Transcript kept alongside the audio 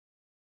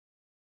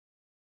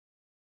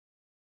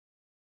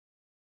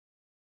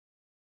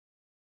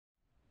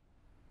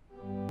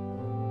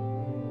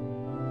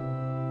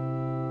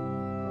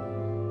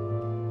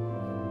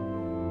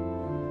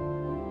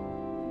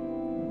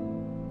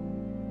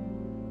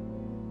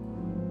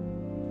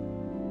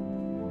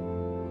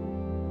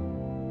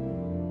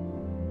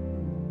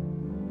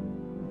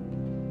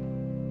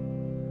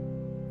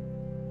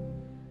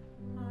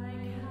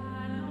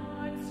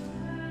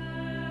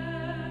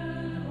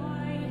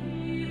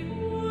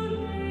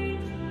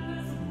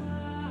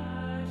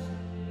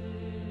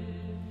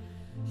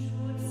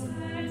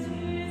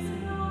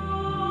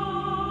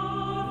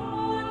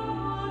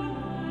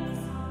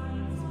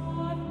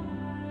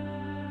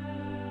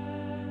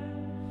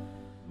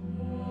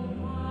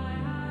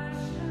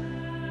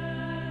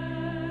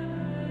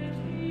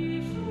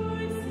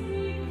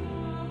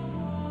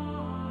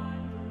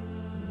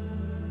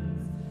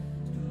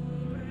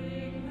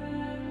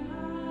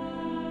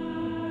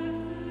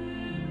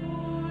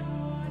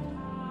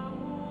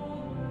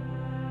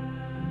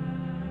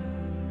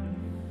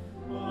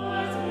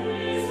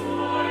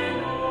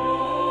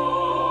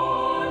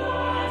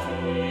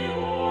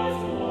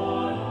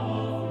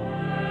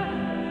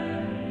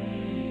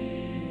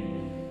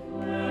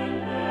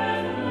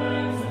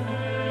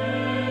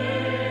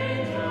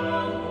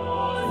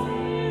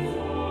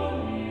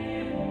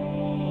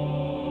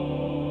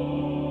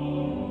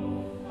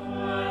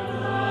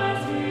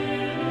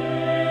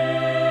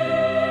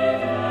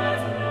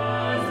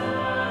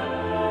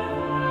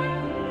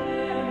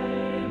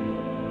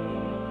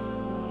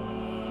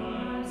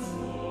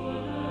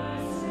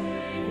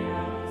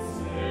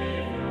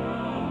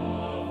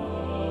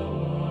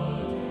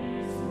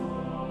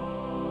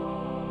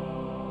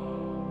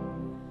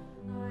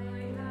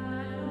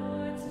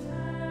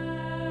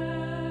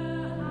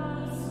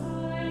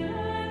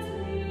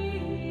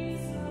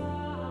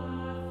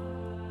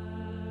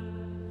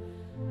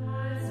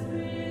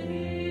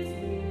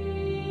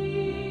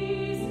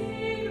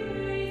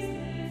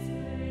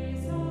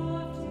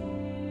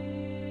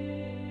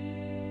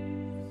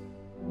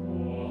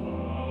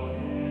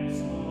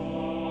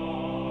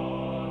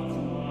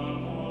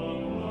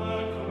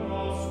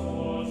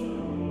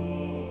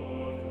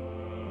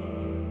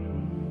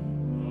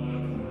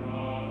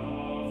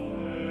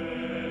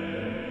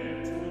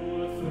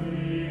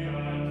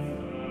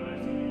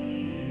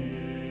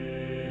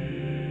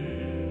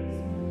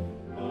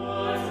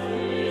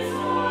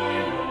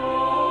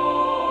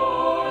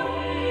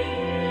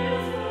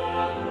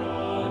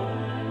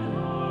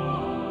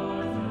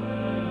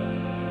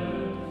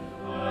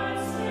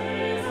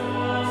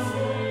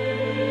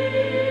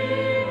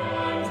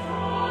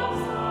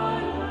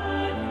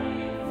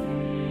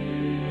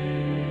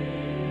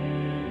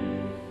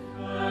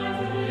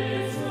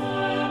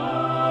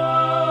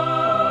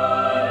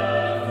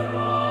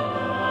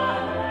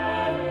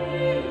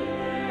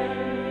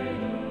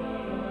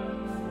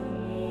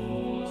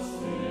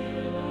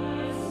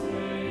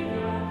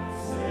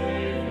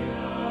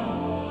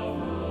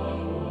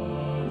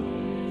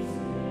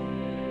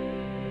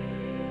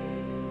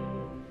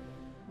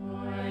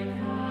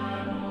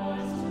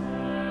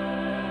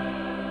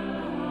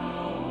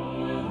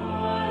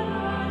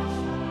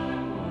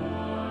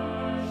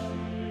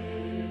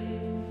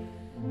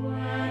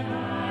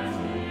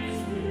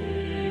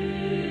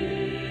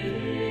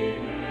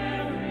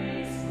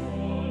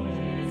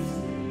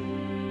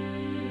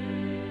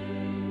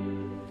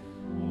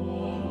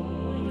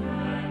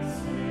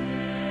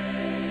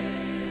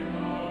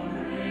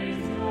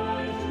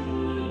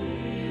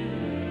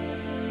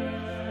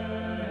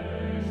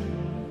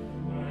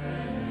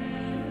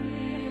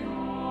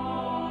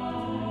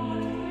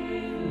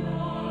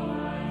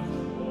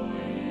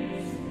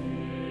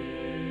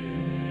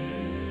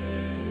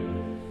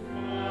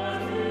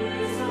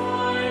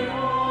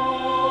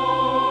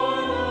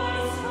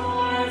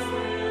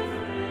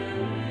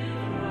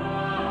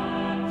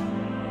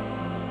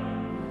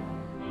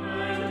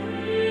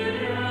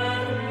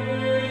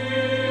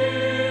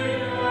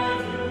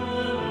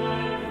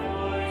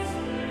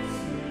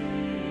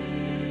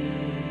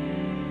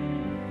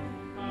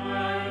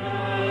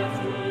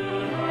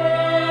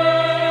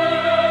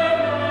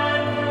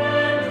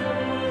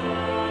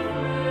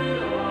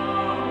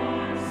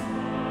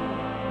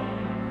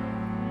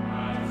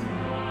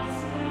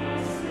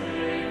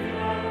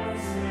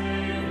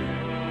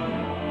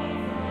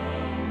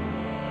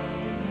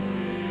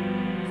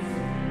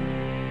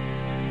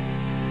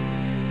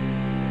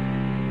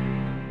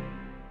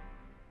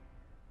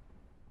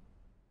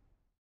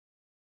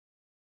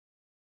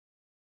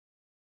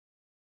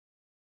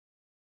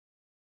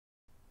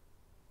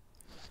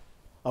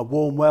A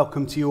warm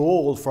welcome to you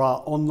all for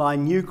our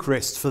online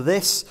Eucharist for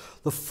this,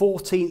 the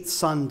 14th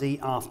Sunday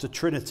after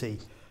Trinity,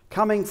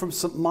 coming from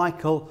St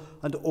Michael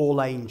and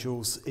All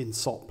Angels in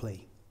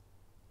Sopley.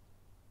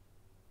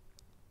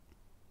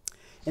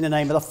 In the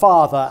name of the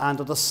Father, and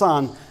of the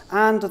Son,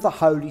 and of the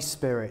Holy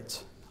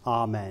Spirit.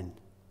 Amen.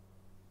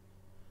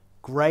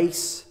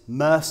 Grace,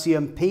 mercy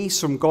and peace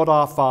from God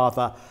our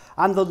Father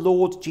and the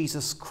Lord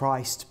Jesus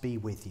Christ be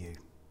with you.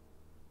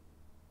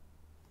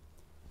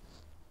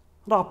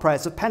 And our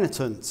prayers of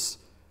penitence,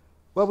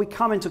 where we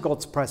come into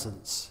God's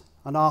presence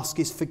and ask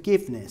his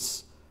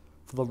forgiveness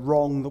for the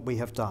wrong that we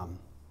have done.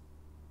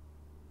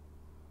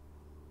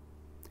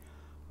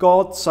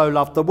 God so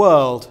loved the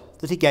world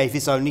that he gave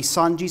his only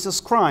Son,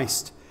 Jesus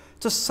Christ,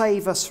 to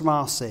save us from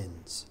our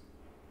sins,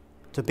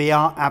 to be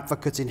our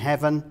advocate in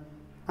heaven,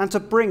 and to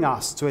bring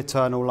us to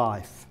eternal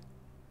life.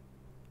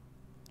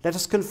 Let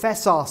us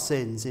confess our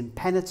sins in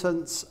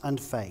penitence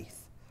and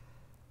faith,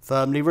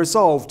 firmly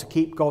resolved to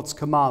keep God's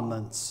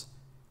commandments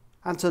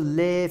and to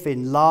live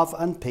in love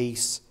and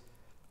peace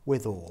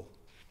with all.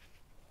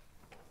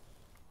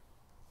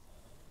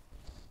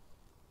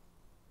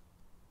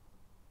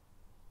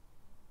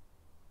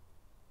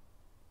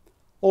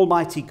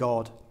 Almighty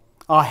God,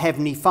 our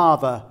Heavenly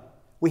Father,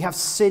 we have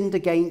sinned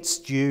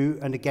against you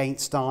and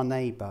against our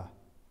neighbour,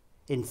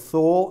 in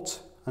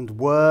thought and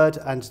word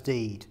and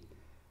deed,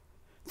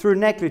 through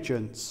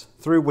negligence,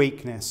 through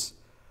weakness,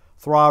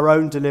 through our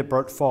own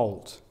deliberate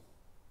fault.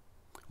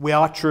 We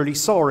are truly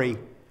sorry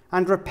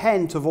and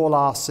repent of all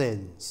our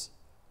sins.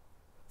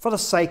 For the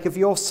sake of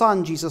your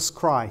Son, Jesus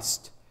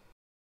Christ,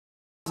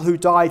 who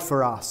died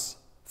for us,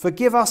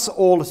 forgive us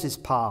all that is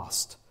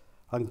past,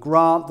 and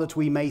grant that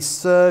we may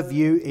serve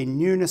you in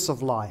newness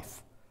of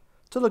life,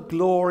 to the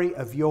glory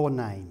of your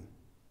name.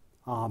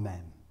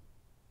 Amen.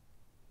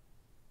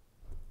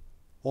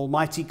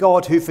 Almighty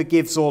God, who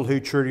forgives all who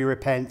truly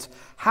repent,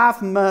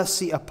 have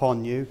mercy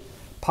upon you,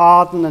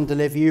 pardon and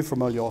deliver you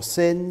from all your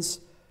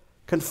sins,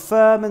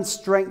 confirm and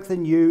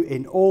strengthen you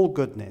in all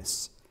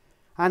goodness,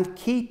 and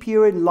keep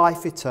you in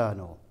life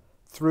eternal,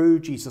 through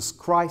Jesus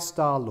Christ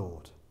our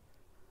Lord.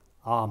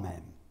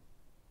 Amen.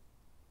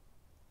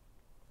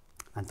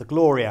 And the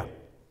Gloria.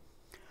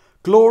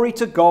 Glory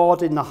to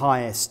God in the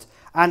highest,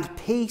 and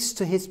peace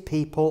to his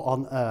people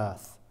on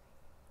earth.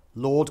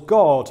 Lord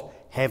God,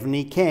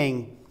 heavenly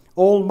King,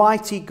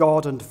 almighty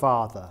God and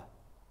Father,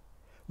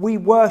 we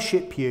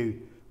worship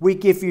you, we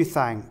give you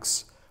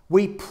thanks,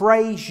 we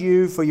praise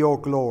you for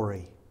your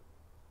glory.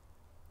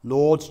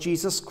 Lord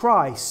Jesus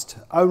Christ,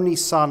 only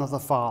Son of the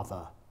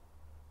Father,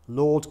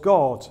 Lord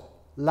God,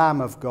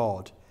 Lamb of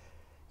God,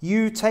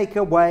 you take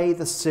away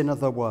the sin of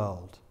the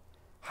world.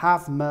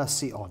 Have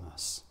mercy on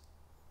us.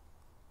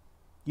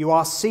 You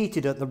are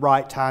seated at the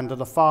right hand of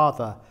the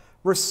Father.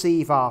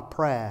 Receive our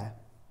prayer.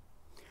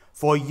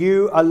 For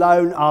you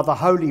alone are the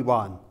Holy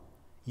One.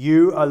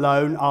 You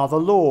alone are the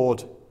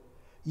Lord.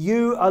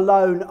 You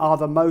alone are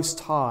the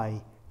Most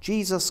High,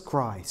 Jesus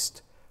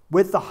Christ,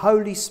 with the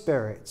Holy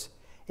Spirit,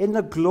 in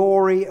the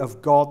glory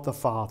of God the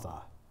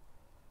Father.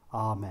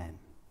 Amen.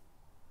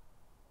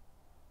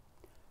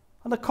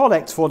 And the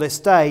collect for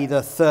this day,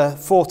 the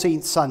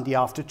 14th Sunday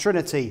after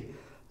Trinity,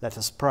 let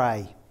us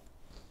pray.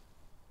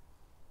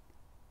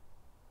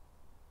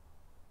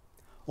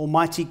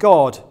 Almighty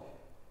God,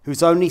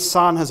 whose only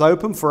Son has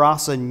opened for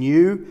us a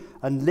new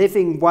and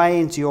living way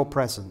into your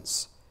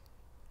presence,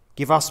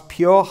 give us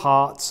pure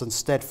hearts and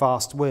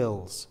steadfast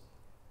wills,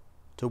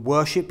 to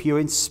worship you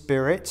in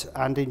spirit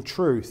and in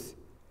truth,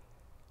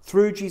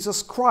 through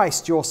Jesus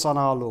Christ, your Son,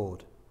 our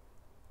Lord,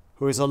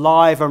 who is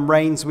alive and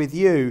reigns with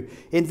you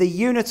in the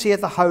unity of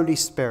the Holy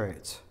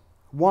Spirit,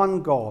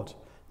 one God,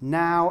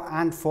 now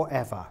and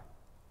forever.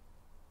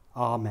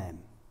 Amen.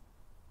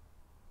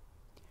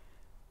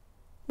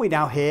 We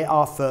now hear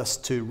our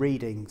first two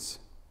readings.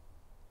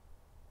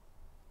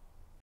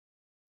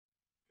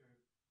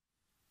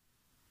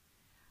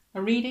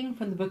 A reading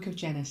from the book of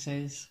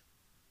Genesis.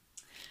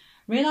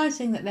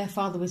 Realizing that their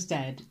father was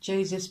dead,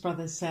 Joseph's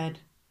brothers said,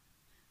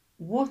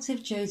 "What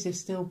if Joseph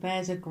still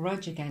bears a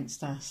grudge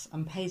against us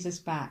and pays us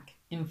back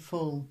in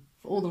full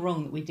for all the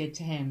wrong that we did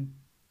to him?"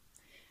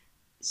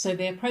 So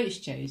they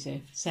approached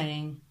Joseph,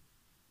 saying,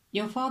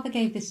 "Your father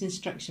gave this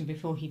instruction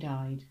before he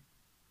died.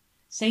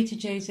 Say to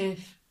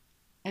Joseph,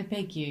 I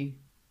beg you,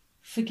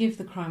 forgive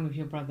the crime of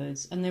your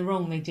brothers and the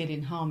wrong they did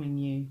in harming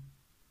you.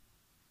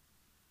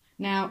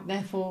 Now,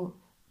 therefore,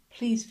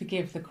 please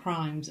forgive the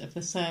crimes of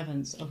the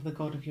servants of the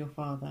God of your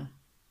father."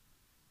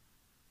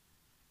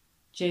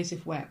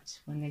 Joseph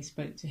wept when they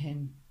spoke to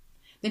him.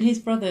 Then his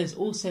brothers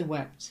also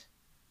wept,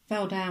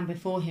 fell down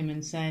before him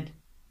and said,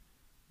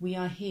 "We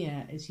are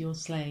here as your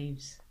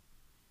slaves."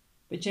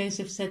 But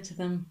Joseph said to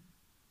them,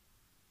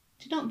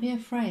 "Do not be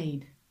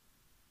afraid.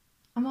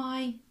 Am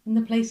I in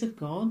the place of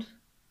God?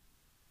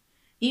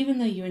 Even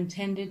though you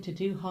intended to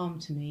do harm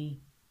to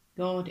me,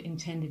 God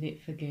intended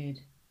it for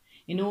good,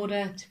 in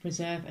order to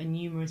preserve a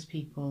numerous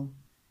people,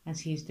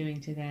 as he is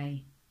doing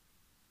today.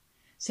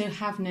 So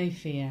have no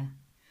fear.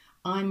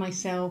 I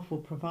myself will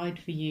provide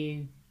for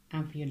you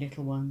and for your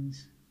little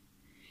ones."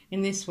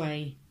 In this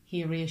way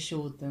he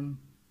reassured them,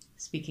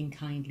 speaking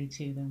kindly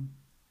to them.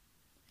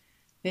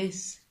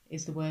 This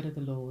is the word of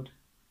the Lord.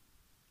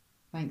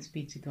 Thanks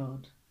be to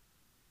God.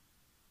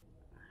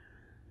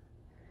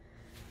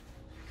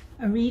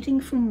 A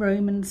reading from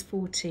Romans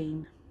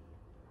 14.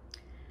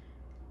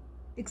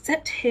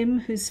 Accept him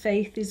whose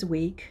faith is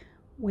weak,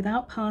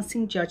 without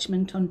passing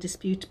judgment on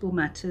disputable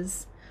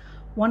matters.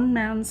 One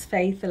man's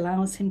faith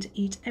allows him to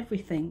eat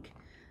everything,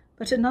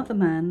 but another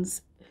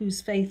man's,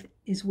 whose faith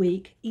is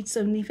weak, eats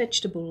only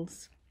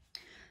vegetables.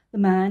 The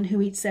man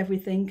who eats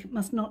everything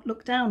must not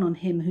look down on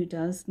him who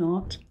does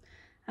not,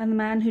 and the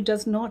man who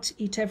does not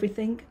eat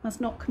everything must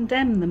not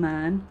condemn the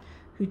man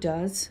who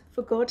does,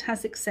 for God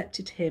has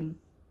accepted him.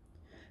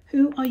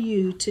 Who are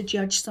you to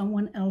judge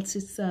someone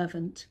else's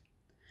servant?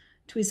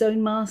 To his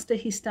own master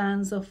he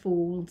stands or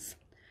falls,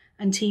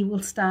 and he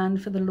will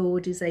stand, for the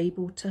Lord is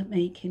able to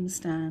make him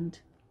stand.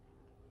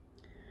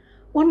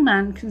 One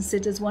man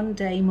considers one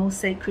day more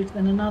sacred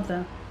than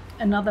another.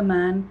 Another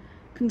man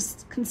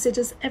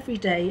considers every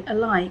day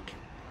alike.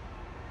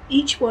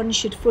 Each one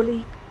should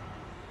fully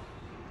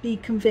be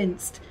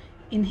convinced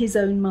in his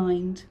own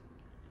mind.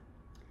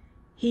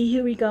 He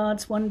who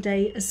regards one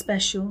day as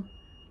special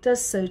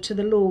does so to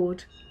the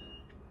Lord.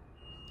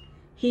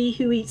 He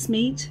who eats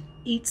meat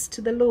eats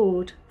to the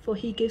Lord, for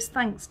he gives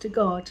thanks to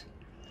God.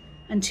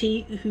 And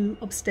he who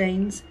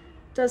abstains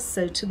does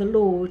so to the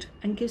Lord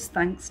and gives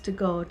thanks to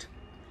God.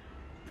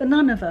 For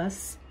none of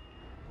us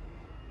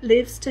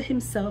lives to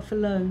himself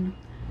alone,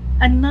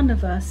 and none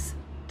of us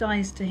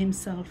dies to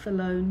himself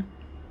alone.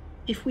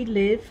 If we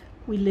live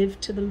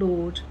to the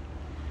Lord,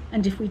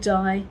 and if we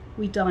die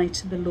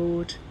to the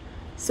Lord.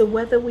 So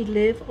whether we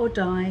live or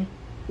die,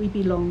 we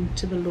belong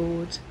to the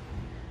Lord.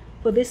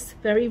 For this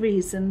very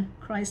reason,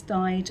 Christ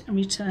died and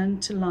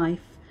returned to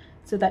life,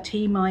 so that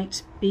he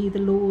might be the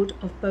Lord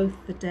of both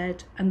the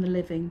dead and the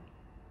living.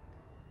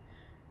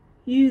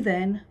 You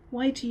then,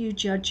 why do you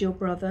judge your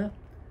brother?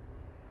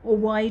 Or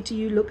why do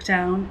you look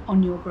down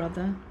on your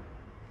brother?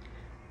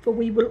 For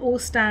we will all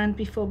stand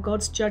before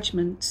God's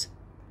judgment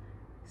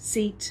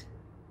seat.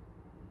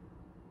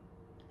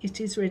 It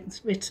is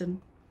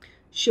written,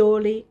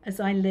 surely as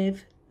I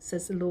live,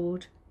 says the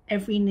Lord,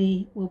 every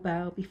knee will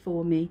bow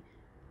before me,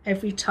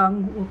 every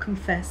tongue will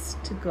confess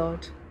to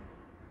God.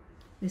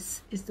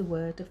 This is the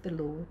word of the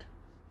Lord.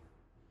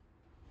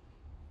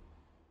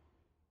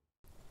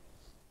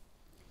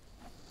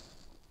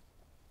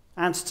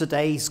 And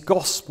today's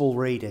gospel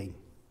reading.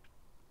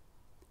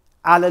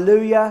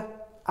 Alleluia,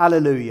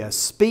 alleluia.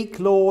 Speak,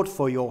 Lord,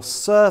 for your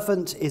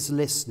servant is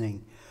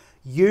listening.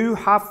 You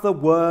have the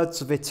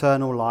words of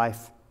eternal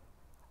life.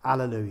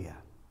 Alleluia.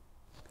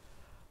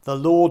 The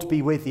Lord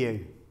be with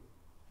you.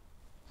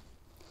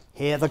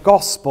 Hear the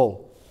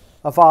gospel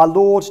of our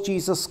Lord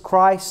Jesus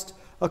Christ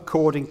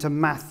according to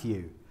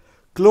Matthew.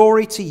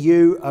 Glory to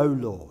you, O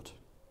Lord.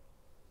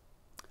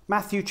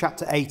 Matthew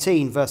chapter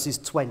 18, verses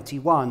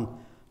 21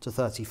 to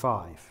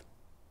 35.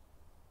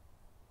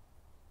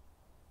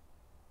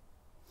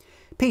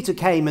 Peter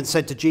came and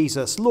said to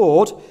Jesus,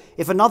 Lord,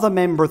 if another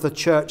member of the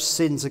church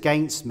sins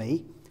against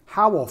me,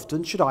 how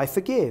often should I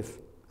forgive?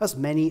 As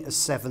many as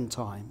 7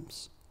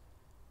 times.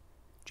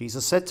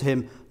 Jesus said to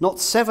him, not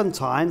 7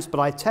 times,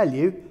 but I tell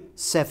you,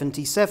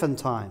 77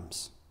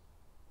 times.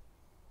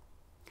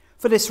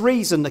 For this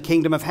reason, the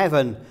kingdom of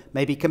heaven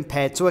may be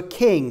compared to a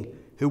king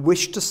who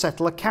wished to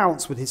settle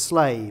accounts with his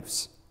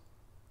slaves.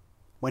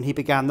 When he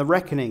began the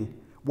reckoning,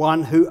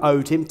 one who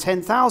owed him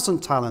 10,000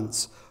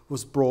 talents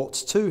was brought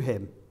to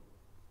him.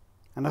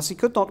 And as he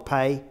could not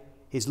pay,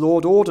 his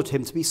lord ordered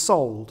him to be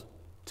sold,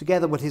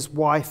 together with his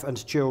wife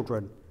and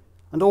children,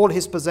 and all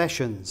his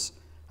possessions,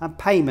 and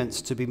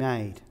payments to be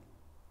made.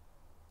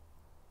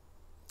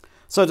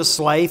 So the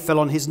slave fell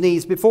on his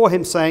knees before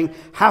him, saying,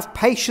 have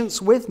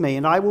patience with me,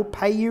 and I will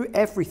pay you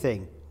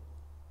everything.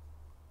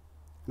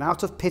 And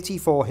out of pity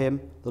for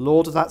him, the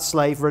lord of that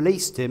slave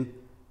released him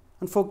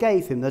and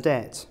forgave him the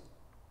debt.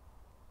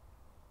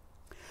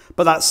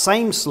 But that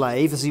same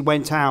slave, as he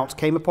went out,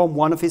 came upon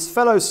one of his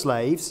fellow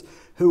slaves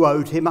who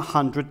owed him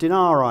 100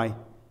 denarii,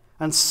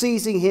 and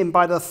seizing him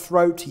by the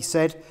throat, he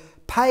said,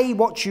 pay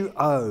what you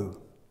owe.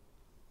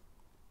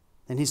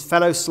 Then his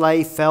fellow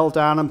slave fell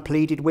down and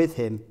pleaded with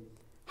him,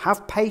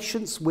 have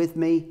patience with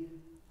me,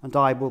 and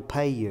I will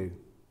pay you.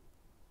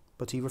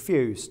 But he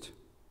refused.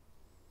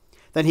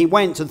 Then he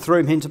went and threw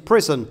him into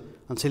prison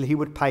until he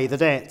would pay the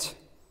debt.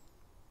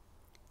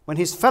 When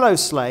his fellow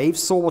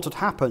slaves saw what had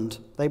happened,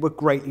 they were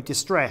greatly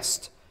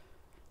distressed,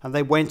 and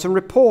they went and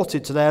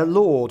reported to their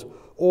lord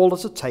all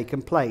that had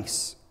taken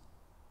place.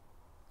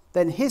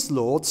 Then his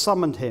lord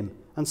summoned him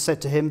and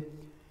said to him,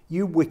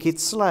 you wicked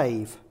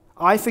slave,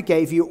 I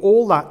forgave you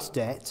all that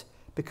debt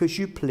because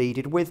you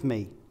pleaded with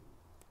me.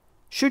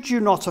 Should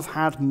you not have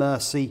had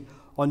mercy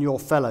on your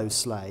fellow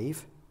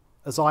slave,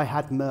 as I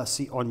had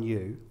mercy on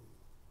you?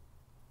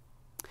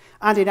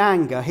 And in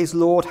anger his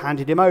lord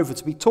handed him over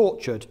to be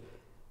tortured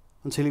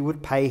until he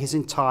would pay his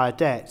entire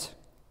debt.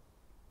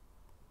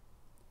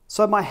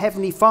 So my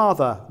heavenly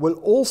Father will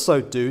also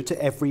do to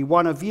every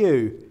one of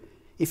you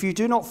if you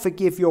do not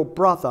forgive your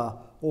brother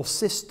or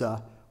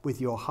sister with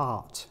your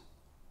heart.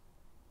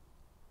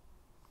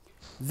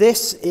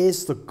 This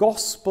is the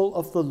gospel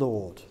of the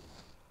Lord.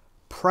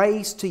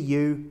 Praise to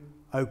you,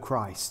 O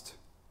Christ.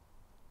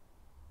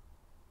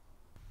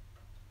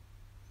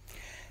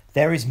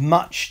 There is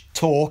much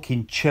talk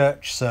in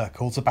church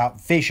circles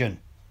about vision.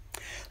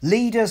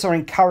 Leaders are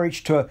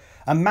encouraged to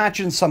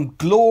imagine some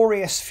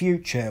glorious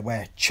future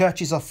where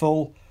churches are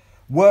full,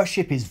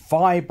 worship is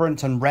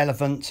vibrant and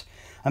relevant,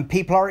 and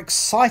people are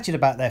excited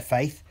about their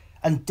faith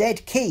and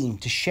dead keen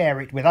to share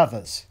it with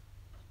others.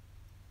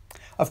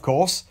 Of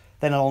course,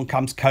 then along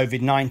comes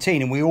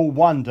COVID-19 and we all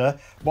wonder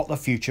what the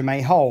future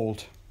may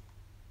hold.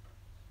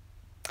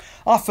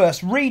 Our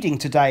first reading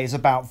today is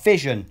about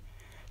vision.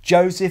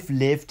 Joseph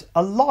lived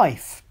a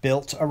life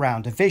built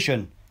around a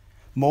vision,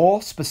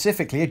 more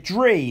specifically a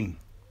dream.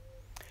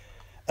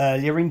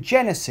 Earlier in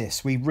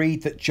Genesis, we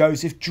read that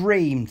Joseph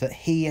dreamed that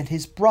he and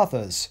his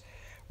brothers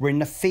were in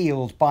the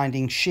field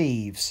binding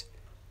sheaves,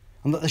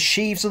 and that the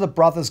sheaves of the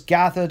brothers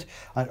gathered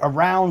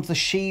around the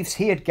sheaves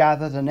he had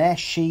gathered, and their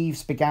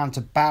sheaves began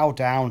to bow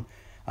down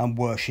and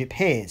worship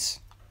his.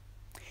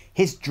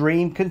 His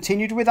dream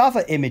continued with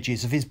other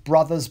images of his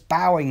brothers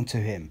bowing to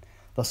him,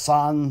 the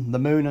sun, the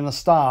moon and the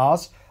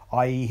stars,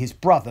 i.e. his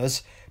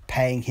brothers,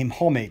 paying him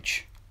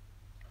homage.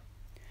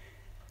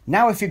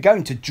 Now, if you're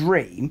going to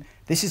dream,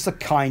 this is the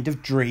kind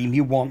of dream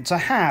you want to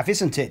have,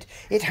 isn't it?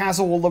 It has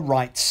all the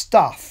right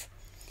stuff.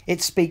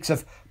 It speaks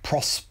of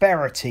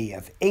prosperity,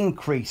 of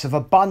increase, of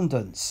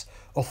abundance,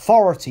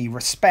 authority,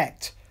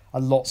 respect,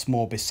 and lots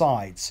more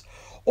besides.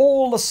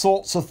 All the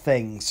sorts of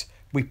things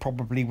we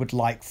probably would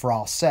like for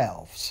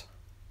ourselves.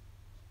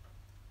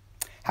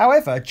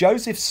 However,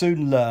 Joseph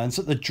soon learns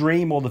that the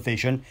dream or the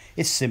vision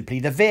is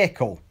simply the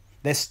vehicle.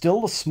 There's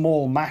still the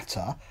small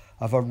matter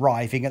of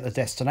arriving at the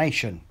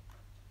destination.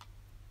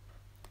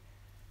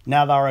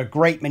 Now, there are a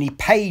great many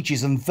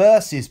pages and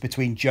verses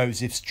between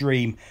Joseph's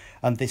dream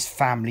and this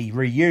family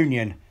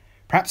reunion.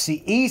 Perhaps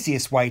the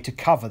easiest way to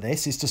cover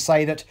this is to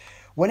say that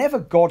whenever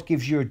God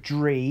gives you a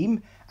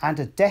dream and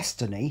a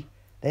destiny,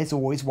 there's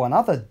always one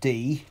other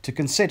D to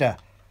consider.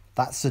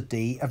 That's the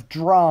D of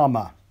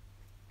drama.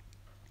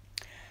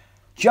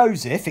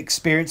 Joseph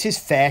experienced his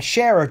fair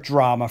share of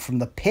drama, from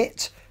the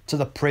pit to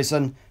the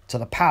prison to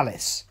the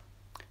palace.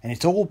 And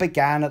it all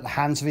began at the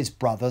hands of his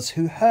brothers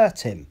who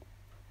hurt him,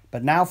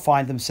 but now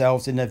find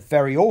themselves in a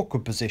very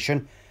awkward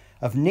position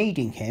of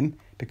needing him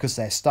because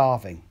they're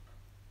starving.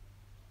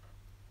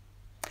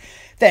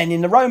 Then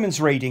in the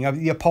Romans reading,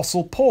 the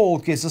Apostle Paul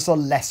gives us a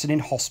lesson in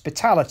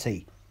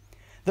hospitality,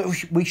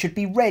 that we should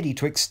be ready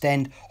to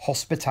extend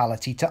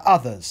hospitality to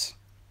others.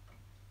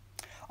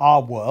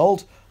 Our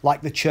world,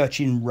 like the church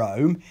in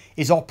Rome,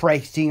 is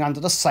operating under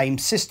the same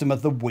system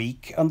of the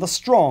weak and the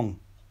strong.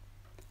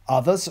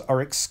 Others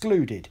are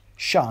excluded,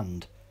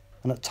 shunned,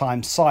 and at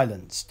times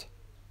silenced.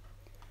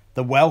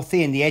 The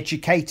wealthy and the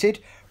educated,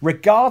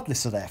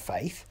 regardless of their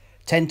faith,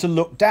 tend to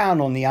look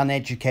down on the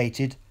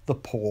uneducated, the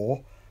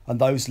poor, and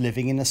those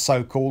living in the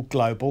so-called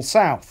global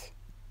south.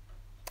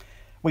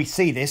 We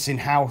see this in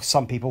how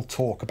some people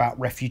talk about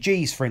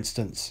refugees, for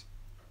instance.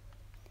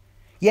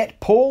 Yet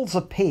Paul's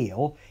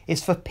appeal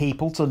is for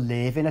people to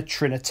live in a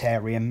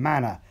Trinitarian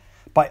manner,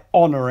 by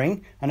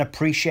honouring and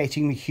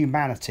appreciating the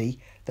humanity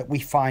that we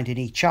find in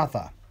each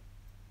other.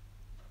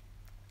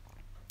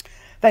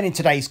 Then in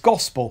today's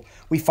Gospel,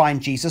 we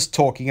find Jesus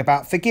talking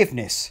about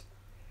forgiveness,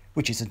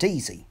 which isn't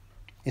easy,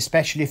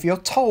 especially if you're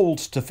told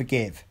to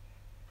forgive.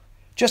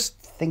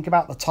 Just think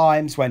about the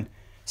times when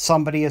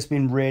somebody has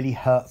been really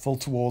hurtful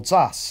towards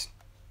us.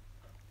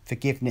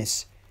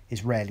 Forgiveness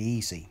is rarely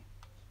easy.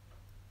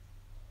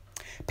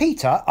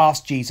 Peter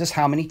asked Jesus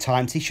how many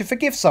times he should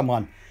forgive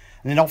someone,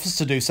 and then offers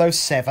to do so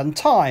 7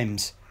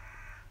 times.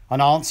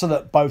 An answer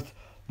that both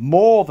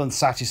more than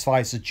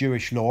satisfies the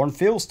Jewish law and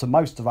feels to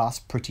most of us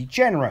pretty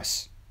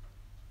generous.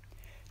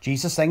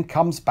 Jesus then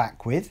comes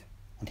back with,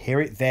 and here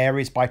it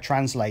varies by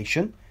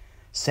translation,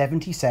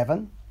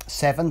 77,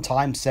 7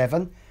 times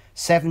 7,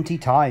 70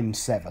 times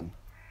 7.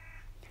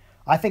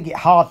 I think it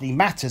hardly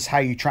matters how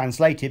you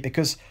translate it,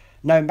 because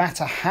no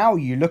matter how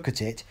you look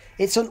at it,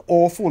 it's an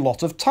awful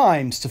lot of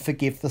times to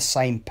forgive the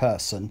same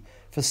person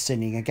for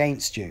sinning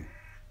against you.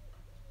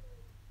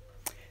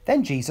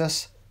 Then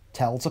Jesus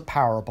tells a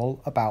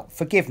parable about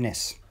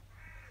forgiveness.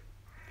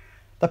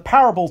 The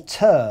parable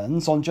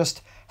turns on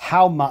just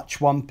how much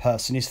one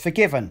person is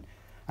forgiven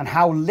and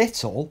how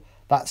little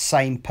that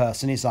same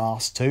person is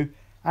asked to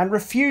and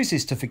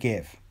refuses to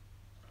forgive.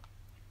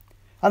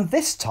 And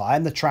this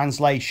time the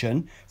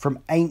translation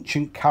from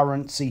ancient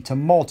currency to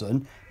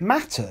modern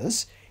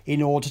matters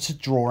in order to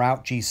draw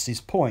out Jesus'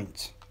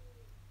 point.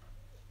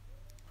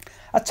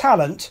 A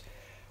talent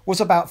was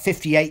about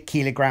 58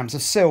 kilograms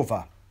of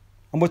silver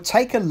and would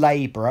take a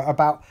labourer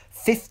about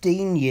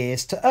 15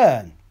 years to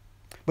earn,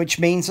 which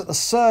means that the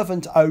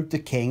servant owed the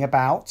king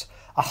about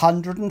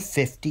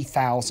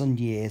 150,000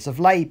 years of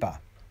labour.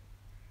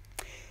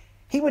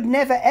 He would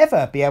never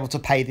ever be able to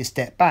pay this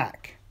debt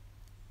back.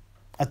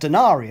 A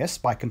denarius,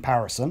 by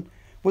comparison,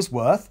 was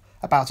worth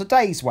about a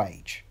day's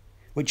wage,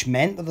 which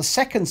meant that the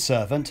second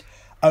servant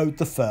owed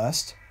the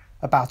first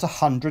about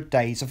 100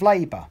 days of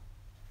labour.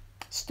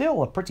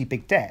 Still a pretty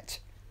big debt,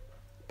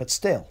 but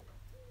still.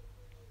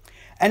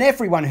 And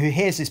everyone who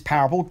hears this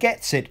parable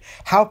gets it.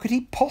 How could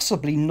he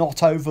possibly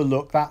not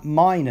overlook that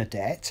minor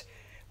debt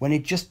when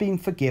he'd just been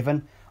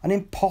forgiven an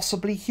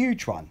impossibly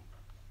huge one?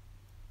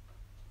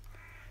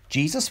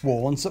 Jesus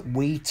warns that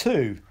we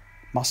too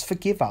must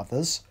forgive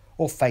others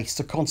or face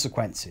the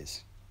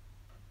consequences.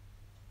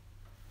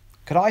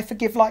 Could I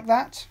forgive like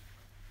that?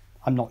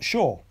 I'm not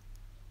sure,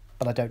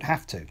 but I don't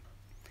have to.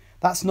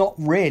 That's not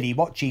really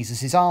what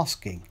Jesus is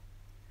asking.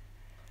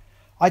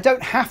 I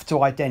don't have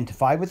to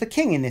identify with the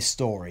king in this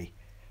story,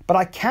 but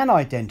I can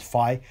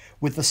identify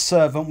with the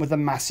servant with a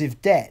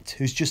massive debt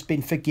who's just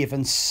been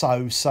forgiven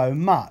so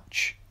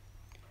much.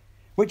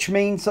 Which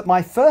means that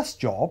my first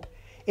job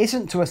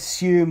isn't to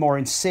assume or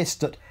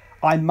insist that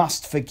I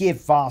must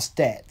forgive vast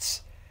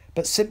debts,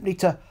 but simply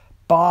to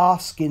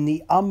bask in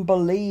the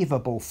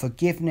unbelievable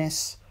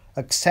forgiveness,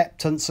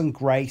 acceptance and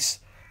grace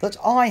that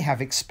I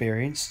have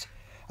experienced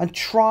and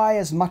try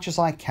as much as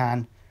I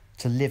can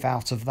to live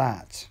out of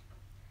that.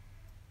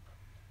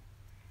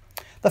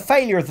 The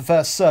failure of the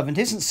first servant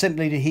isn't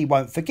simply that he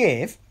won't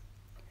forgive,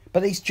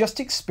 but he's just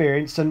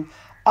experienced an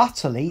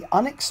utterly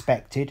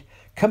unexpected,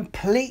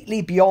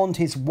 completely beyond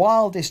his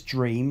wildest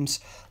dreams,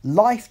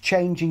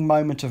 life-changing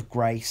moment of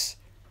grace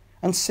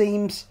and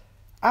seems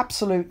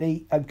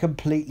absolutely and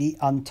completely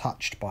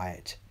untouched by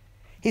it.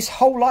 His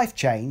whole life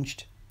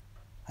changed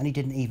and he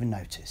didn't even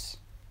notice.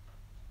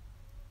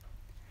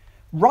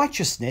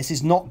 Righteousness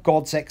is not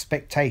God's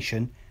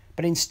expectation,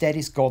 but instead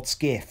is God's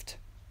gift.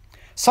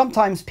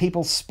 Sometimes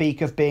people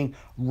speak of being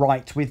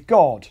right with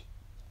God,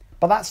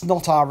 but that's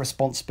not our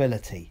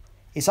responsibility.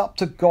 It's up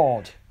to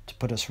God to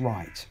put us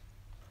right.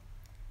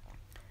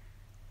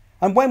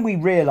 And when we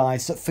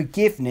realise that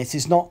forgiveness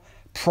is not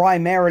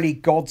primarily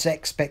God's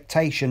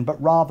expectation,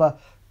 but rather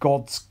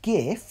God's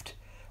gift,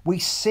 we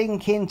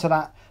sink into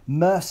that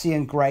mercy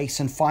and grace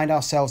and find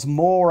ourselves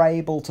more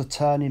able to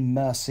turn in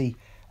mercy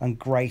and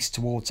grace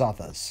towards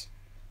others.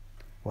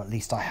 Or at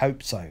least I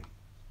hope so.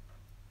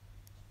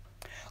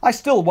 I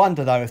still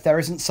wonder, though, if there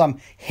isn't some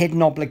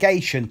hidden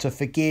obligation to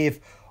forgive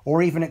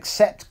or even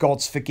accept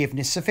God's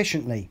forgiveness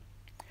sufficiently.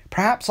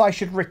 Perhaps I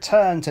should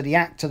return to the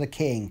act of the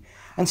king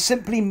and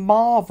simply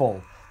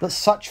marvel that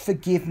such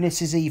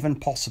forgiveness is even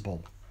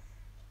possible.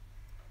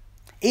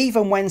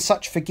 Even when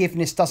such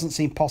forgiveness doesn't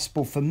seem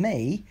possible for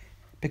me,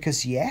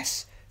 because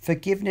yes,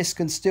 forgiveness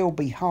can still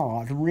be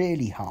hard,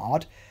 really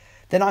hard,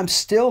 then I'm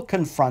still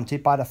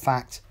confronted by the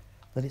fact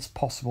that it's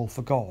possible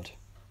for God.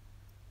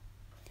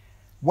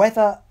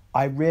 Whether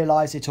I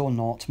realise it or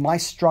not, my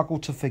struggle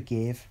to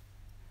forgive,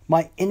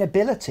 my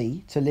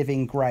inability to live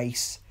in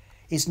grace,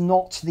 is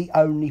not the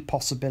only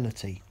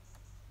possibility.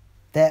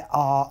 There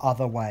are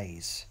other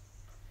ways.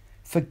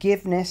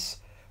 Forgiveness,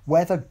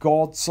 whether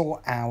God's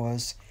or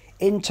ours,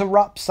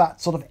 interrupts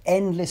that sort of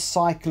endless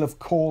cycle of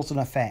cause and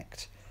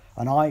effect.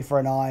 An eye for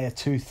an eye, a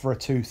tooth for a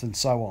tooth, and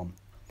so on.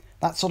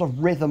 That sort of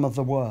rhythm of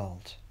the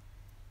world.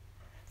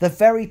 The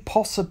very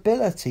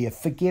possibility of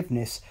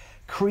forgiveness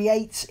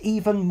creates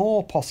even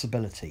more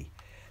possibility.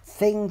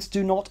 Things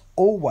do not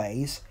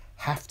always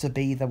have to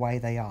be the way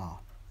they are.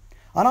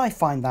 And I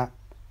find that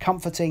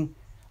comforting,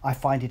 I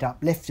find it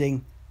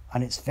uplifting,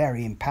 and it's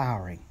very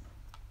empowering.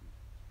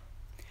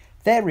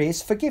 There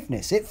is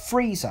forgiveness. It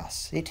frees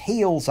us, it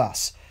heals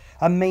us,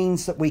 and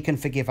means that we can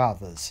forgive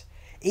others,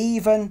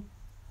 even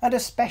and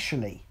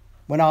especially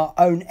when our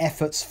own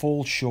efforts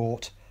fall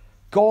short.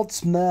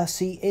 God's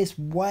mercy is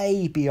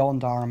way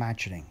beyond our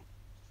imagining.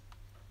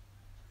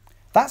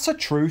 That's a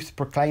truth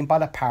proclaimed by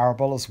the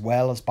parable as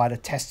well as by the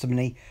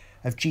testimony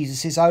of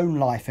Jesus' own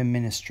life and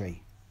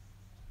ministry.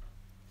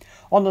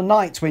 On the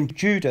night when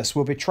Judas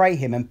will betray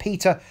him and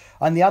Peter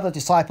and the other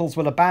disciples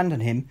will abandon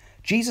him,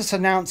 Jesus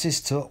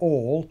announces to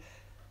all,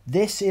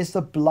 "This is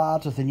the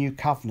blood of the new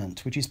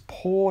covenant, which is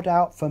poured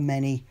out for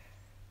many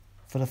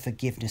for the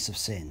forgiveness of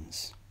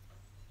sins."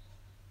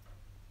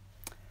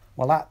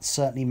 Well, that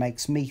certainly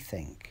makes me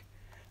think.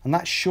 And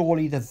that's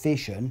surely the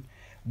vision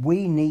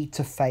we need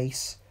to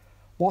face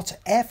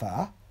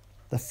whatever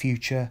the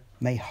future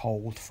may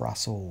hold for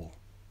us all.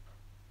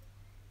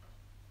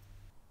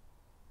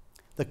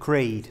 The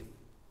Creed.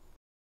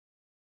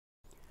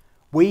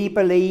 We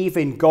believe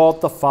in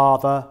God the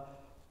Father,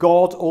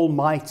 God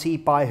Almighty,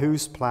 by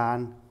whose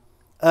plan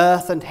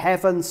earth and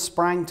heaven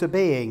sprang to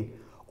being,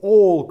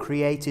 all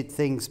created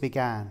things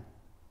began.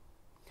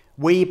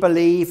 We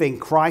believe in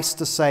Christ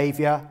the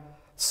Saviour,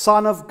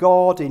 Son of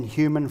God in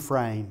human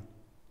frame,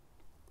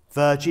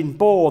 virgin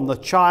born, the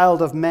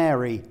child of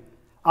Mary,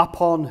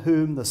 upon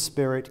whom the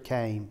Spirit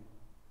came.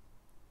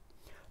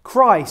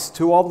 Christ,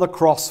 who on the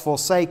cross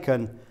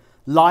forsaken,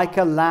 like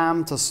a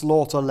lamb to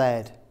slaughter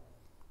led,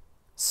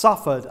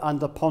 suffered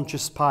under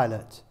Pontius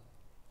Pilate,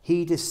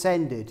 he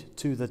descended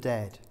to the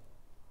dead.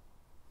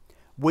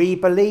 We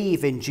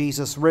believe in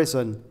Jesus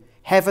risen,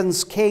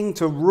 heaven's King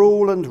to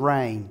rule and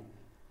reign,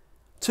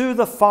 to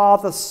the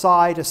Father's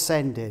side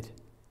ascended,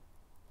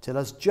 till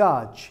as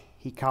judge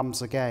he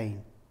comes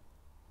again.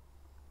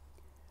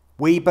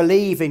 We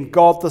believe in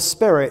God the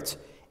Spirit,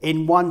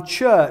 in one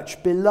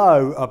church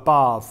below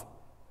above,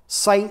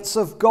 saints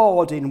of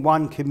God in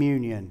one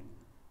communion,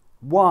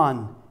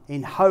 one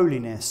in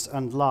holiness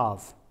and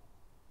love.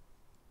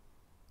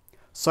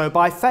 So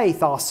by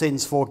faith our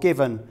sins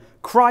forgiven,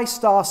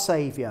 Christ our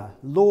Saviour,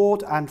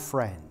 Lord and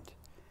friend,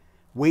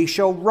 we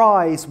shall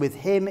rise with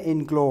him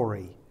in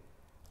glory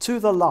to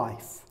the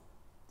life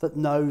that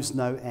knows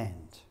no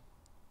end.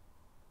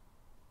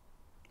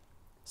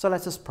 So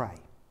let us pray.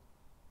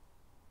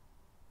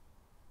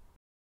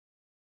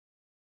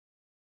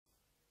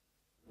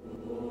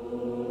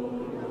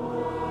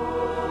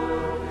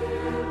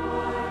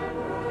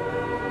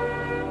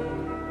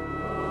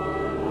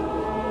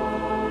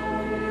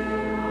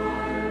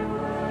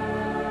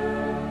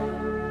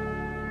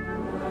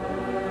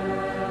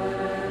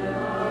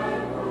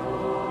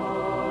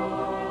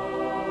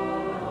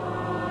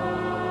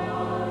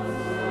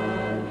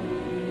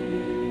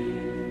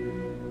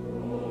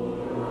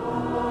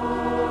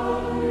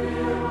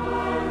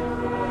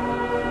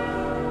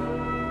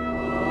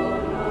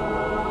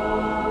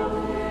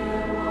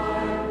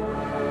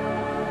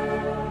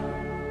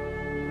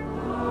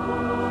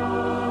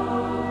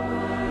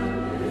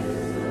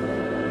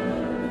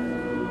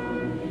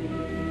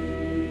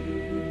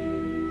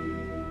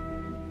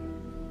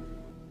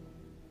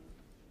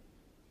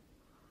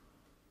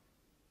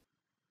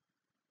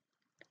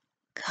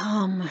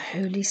 Come,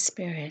 Holy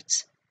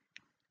Spirit,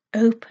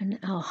 open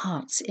our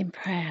hearts in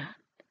prayer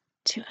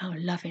to our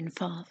loving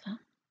Father.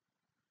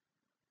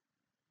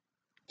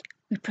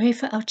 We pray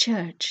for our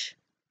church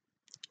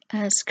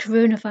as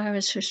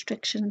coronavirus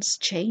restrictions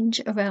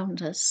change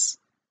around us.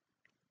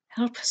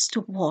 Help us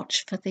to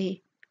watch for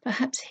the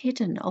perhaps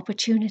hidden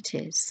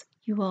opportunities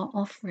you are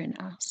offering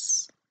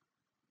us.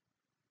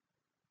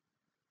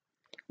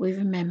 We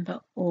remember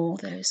all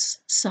those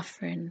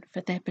suffering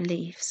for their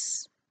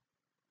beliefs.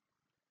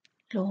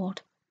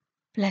 Lord,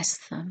 bless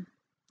them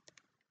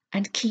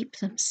and keep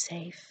them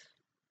safe.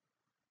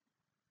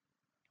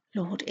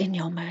 Lord, in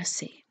your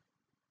mercy,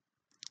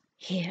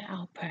 hear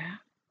our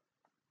prayer.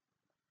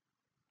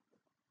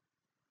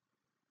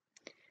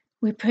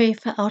 We pray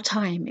for our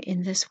time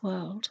in this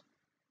world,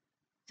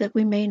 that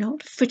we may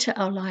not fritter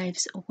our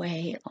lives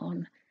away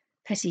on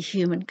petty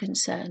human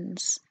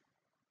concerns,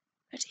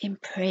 but in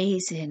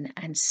praising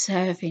and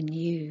serving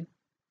you,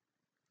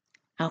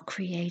 our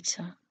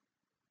Creator.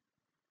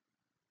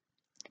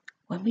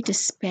 When we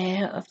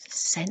despair of the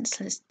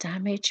senseless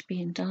damage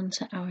being done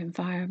to our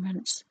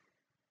environments,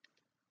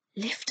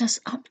 lift us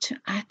up to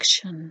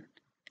action,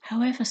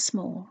 however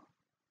small,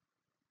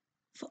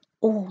 for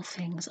all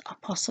things are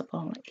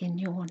possible in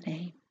your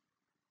name.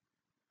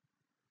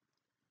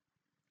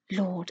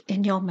 Lord,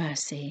 in your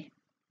mercy,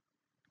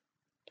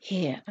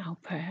 hear our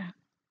prayer.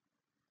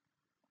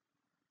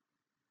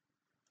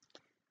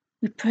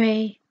 We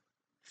pray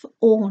for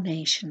all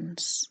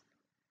nations,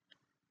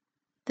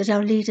 that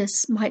our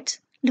leaders might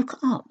look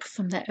up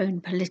from their own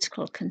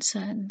political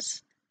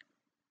concerns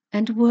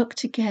and work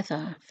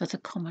together for the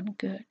common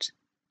good.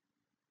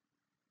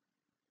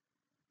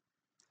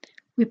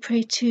 We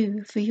pray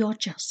too for your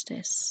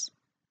justice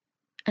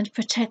and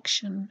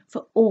protection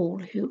for all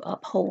who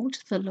uphold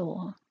the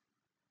law.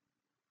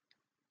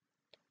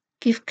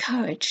 Give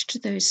courage to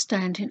those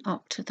standing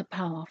up to the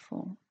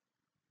powerful,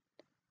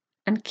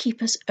 and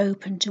keep us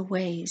open to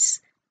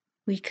ways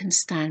we can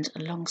stand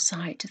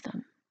alongside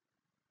them.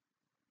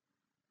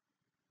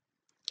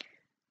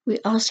 We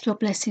ask your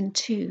blessing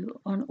too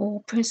on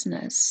all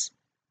prisoners,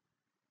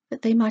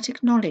 that they might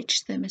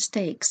acknowledge their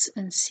mistakes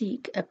and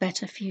seek a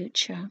better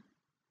future.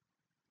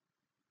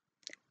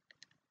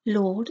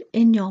 Lord,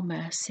 in your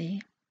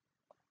mercy,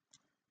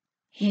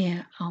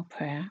 hear our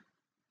prayer.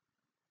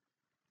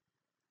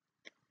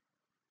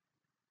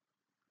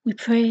 We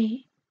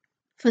pray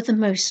for the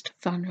most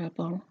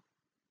vulnerable,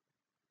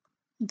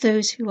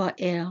 those who are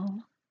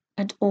ill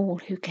and all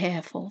who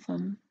care for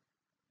them,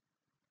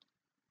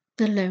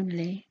 the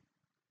lonely,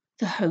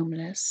 the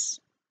homeless,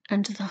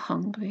 and the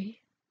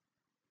hungry,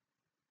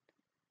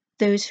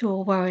 those who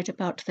are worried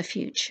about the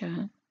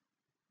future,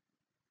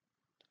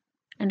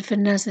 and for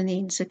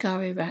Nazanin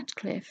Zaghari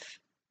Ratcliffe,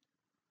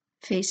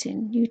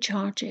 facing new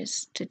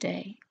charges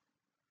today.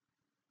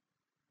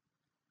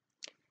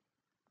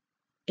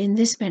 In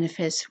this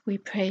benefice, we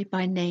pray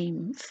by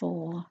name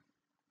for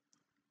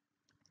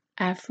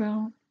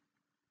Avril,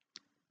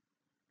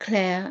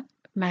 Claire,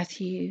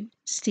 Matthew,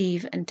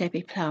 Steve and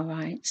Debbie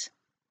Plowright,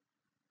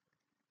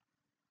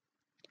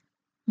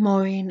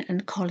 Maureen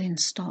and Colin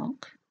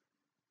Stock,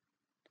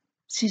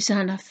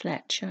 Susanna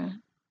Fletcher,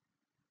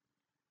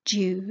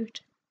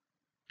 Jude,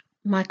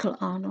 Michael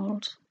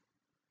Arnold,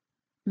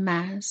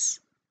 Maz,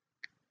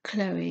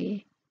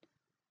 Chloe,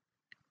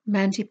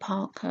 Mandy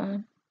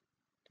Parker,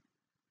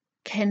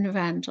 Ken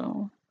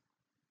Randall,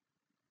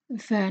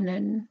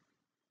 Vernon,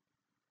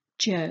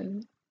 Joe,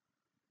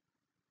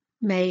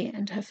 May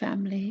and her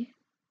family,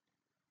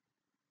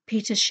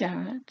 Peter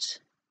Sharratt,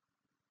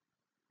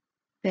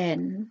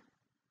 Ben,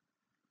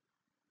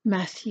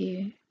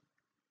 Matthew,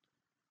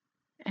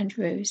 and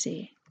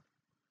Rosie.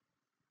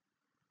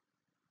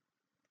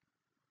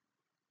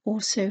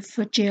 also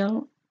for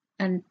Jill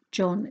and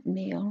John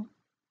Neal,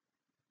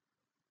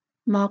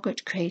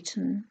 Margaret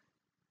Creighton,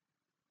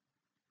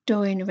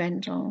 Doreen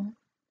Rendell,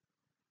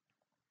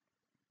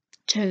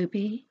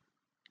 Toby,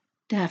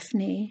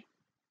 Daphne,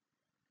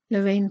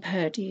 Lorraine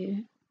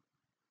Purdue,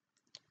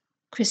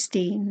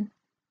 Christine,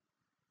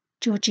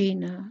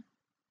 Georgina,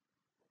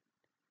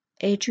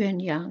 Adrian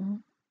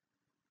Young,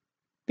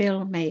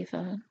 Bill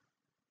Maver,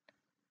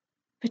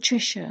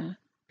 Patricia,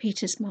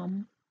 Peter's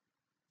mum,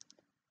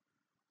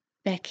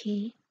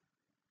 Becky,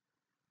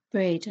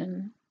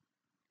 Braden,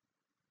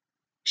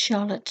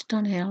 Charlotte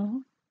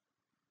Dunhill,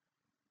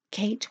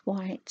 Kate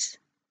White,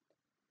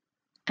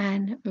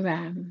 Anne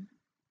Ram,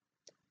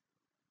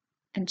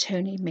 and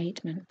Tony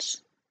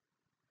Maidment.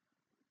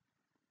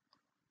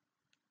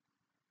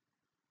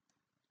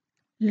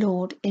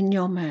 Lord, in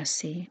your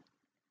mercy,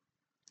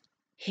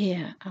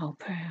 hear our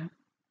prayer.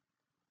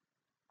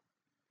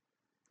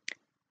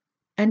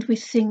 And we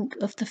think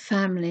of the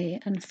family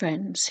and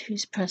friends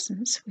whose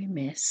presence we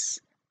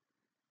miss.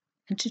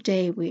 And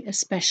today we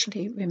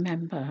especially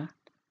remember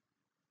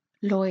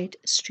Lloyd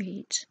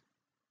Street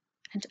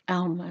and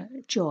Alma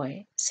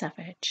Joy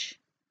Savage.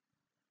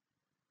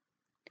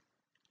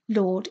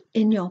 Lord,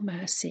 in your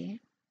mercy,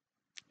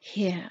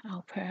 hear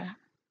our prayer.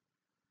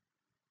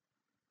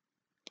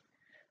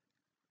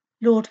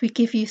 Lord, we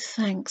give you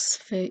thanks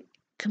for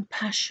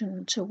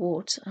compassion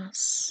towards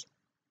us,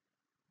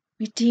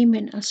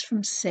 redeeming us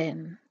from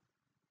sin.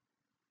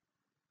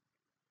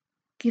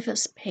 Give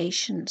us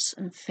patience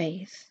and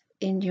faith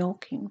in your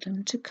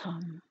kingdom to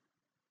come.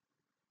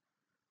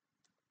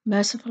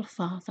 Merciful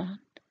Father,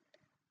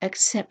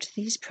 accept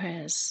these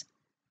prayers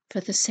for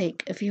the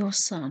sake of your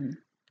Son,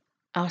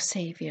 our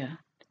Saviour,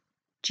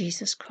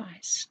 Jesus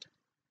Christ.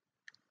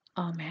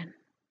 Amen.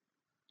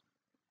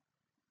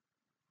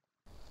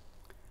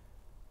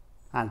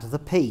 And the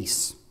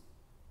peace.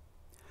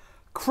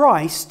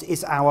 Christ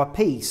is our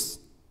peace.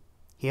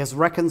 He has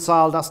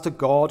reconciled us to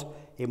God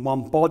in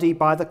one body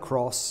by the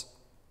cross.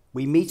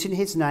 We meet in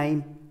his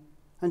name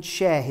and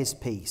share his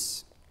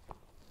peace.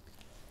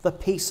 The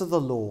peace of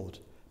the Lord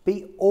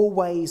be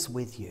always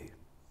with you.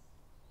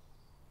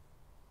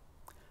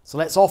 So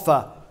let's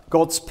offer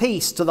God's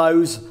peace to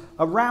those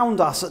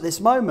around us at this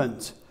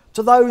moment,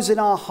 to those in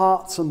our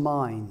hearts and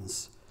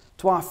minds,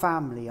 to our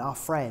family, our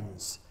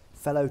friends,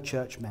 fellow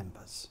church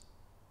members.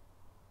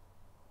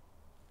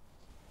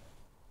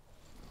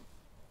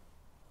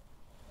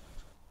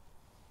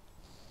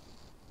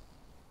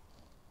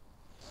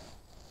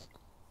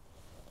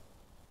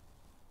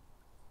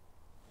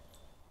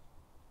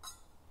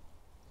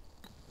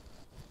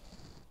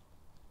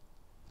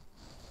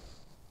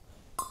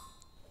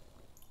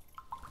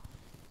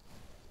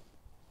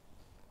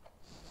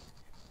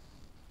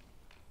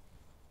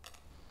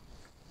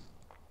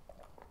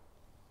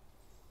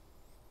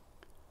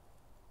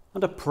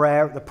 And a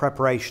prayer at the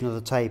preparation of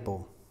the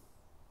table.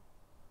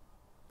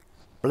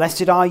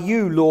 Blessed are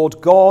you,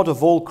 Lord God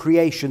of all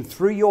creation.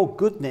 Through your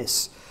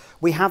goodness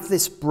we have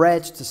this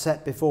bread to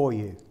set before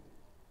you,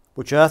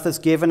 which earth has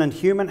given and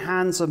human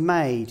hands have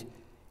made.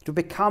 It will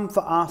become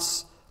for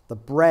us the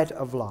bread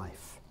of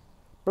life.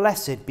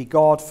 Blessed be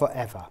God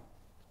forever.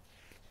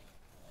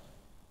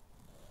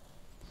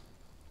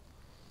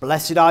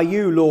 Blessed are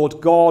you, Lord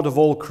God of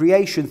all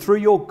creation. Through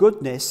your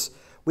goodness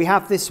we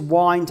have this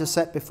wine to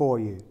set before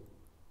you,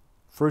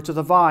 fruit of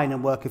the vine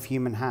and work of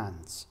human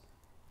hands.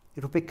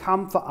 It will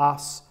become for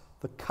us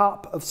the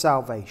cup of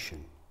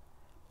salvation.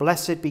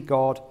 Blessed be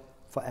God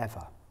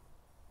forever.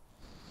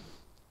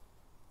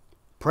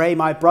 Pray,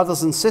 my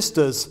brothers and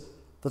sisters,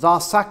 that our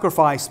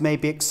sacrifice may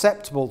be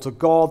acceptable to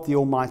God the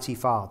Almighty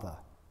Father.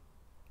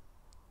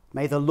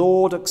 May the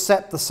Lord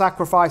accept the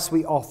sacrifice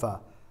we offer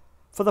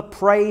for the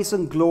praise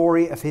and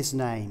glory of his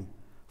name,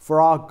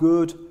 for our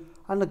good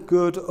and the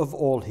good of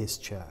all his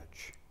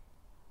church.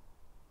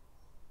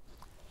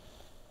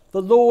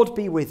 The Lord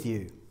be with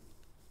you.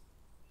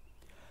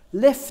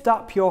 Lift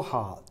up your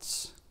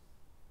hearts.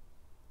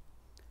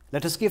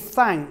 Let us give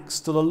thanks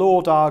to the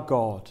Lord our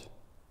God.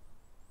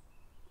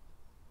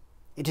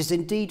 It is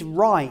indeed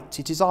right,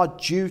 it is our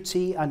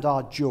duty and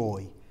our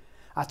joy,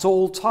 at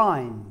all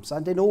times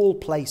and in all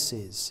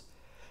places,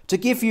 to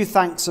give you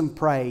thanks and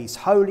praise,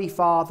 Holy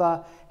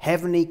Father,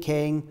 Heavenly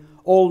King,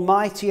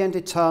 Almighty and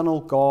eternal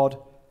God,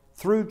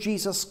 through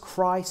Jesus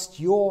Christ,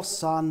 your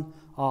Son,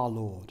 our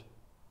Lord.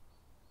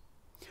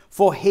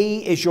 For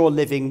he is your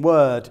living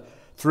word.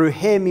 Through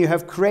him you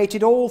have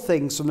created all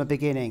things from the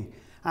beginning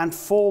and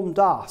formed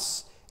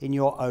us in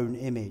your own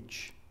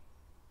image.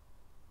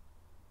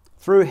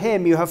 Through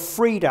him you have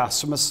freed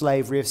us from a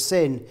slavery of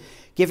sin,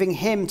 giving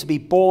him to be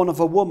born of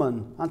a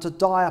woman and to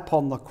die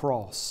upon the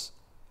cross.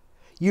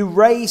 You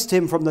raised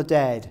him from the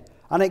dead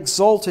and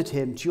exalted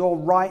him to your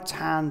right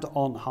hand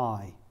on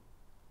high.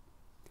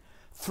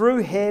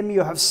 Through him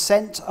you have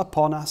sent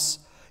upon us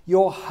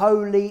your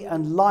holy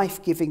and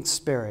life-giving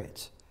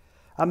Spirit,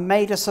 and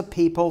made us a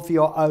people for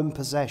your own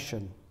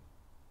possession.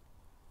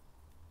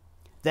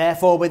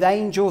 Therefore, with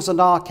angels and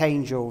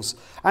archangels,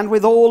 and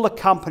with all the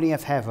company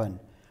of heaven,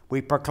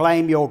 we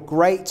proclaim your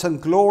great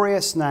and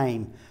glorious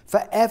name,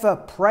 forever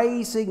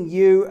praising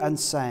you and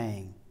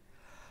saying,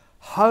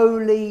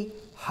 Holy,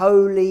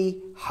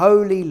 holy,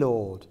 holy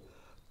Lord,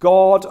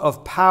 God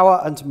of power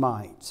and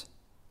might.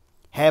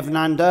 Heaven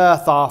and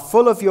earth are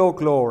full of your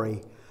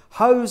glory.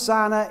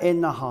 Hosanna in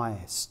the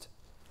highest.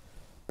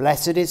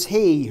 Blessed is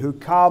he who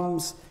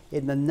comes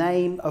in the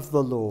name of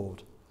the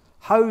Lord.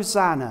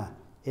 Hosanna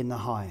in the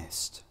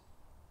highest.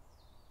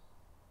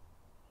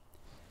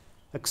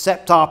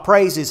 Accept our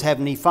praises,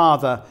 Heavenly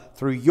Father,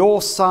 through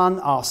your Son,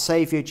 our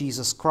Saviour,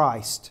 Jesus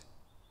Christ.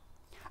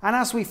 And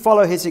as we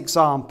follow his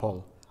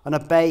example and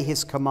obey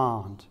his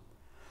command,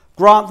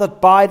 grant that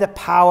by the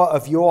power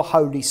of your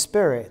Holy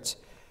Spirit,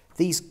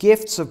 these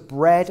gifts of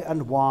bread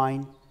and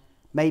wine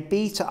may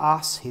be to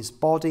us his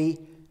body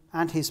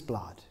and his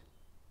blood.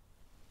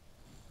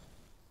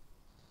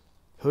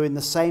 Who in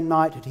the same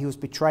night that he was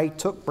betrayed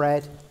took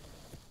bread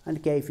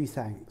and gave you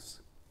thanks.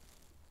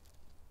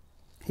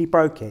 He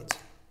broke it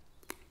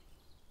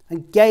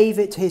and gave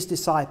it to his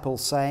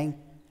disciples, saying,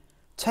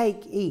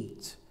 Take,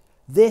 eat.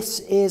 This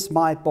is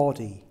my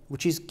body,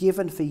 which is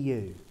given for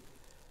you.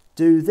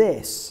 Do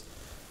this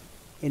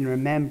in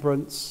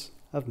remembrance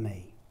of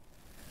me.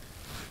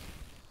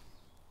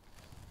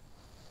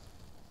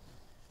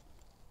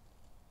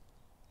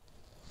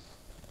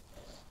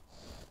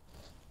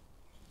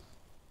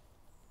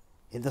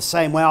 In the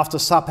same way, after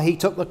supper, he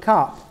took the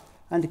cup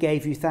and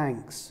gave you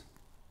thanks.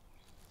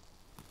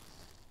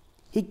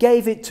 He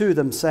gave it to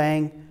them,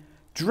 saying,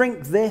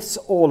 Drink this,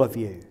 all of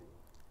you.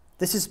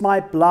 This is my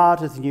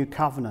blood of the new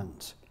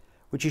covenant,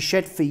 which is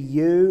shed for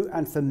you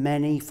and for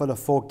many for the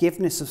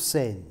forgiveness of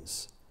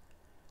sins.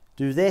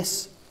 Do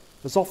this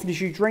as often as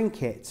you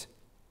drink it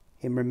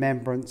in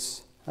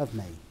remembrance of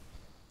me.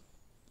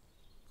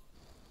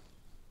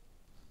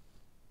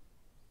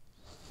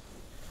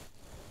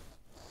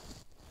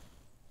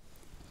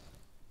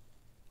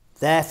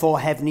 Therefore,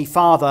 Heavenly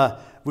Father,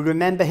 we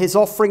remember his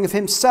offering of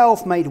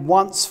himself made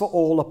once for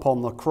all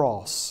upon the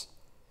cross.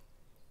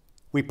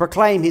 We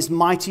proclaim his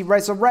mighty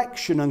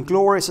resurrection and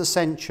glorious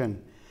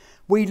ascension.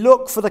 We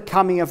look for the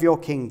coming of your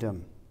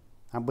kingdom.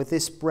 And with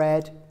this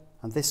bread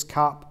and this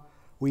cup,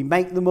 we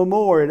make the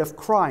memorial of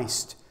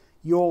Christ,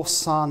 your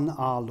Son,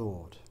 our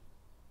Lord.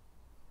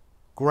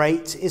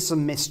 Great is the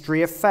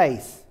mystery of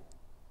faith.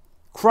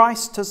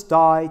 Christ has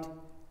died.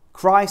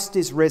 Christ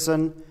is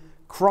risen.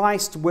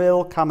 Christ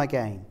will come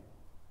again.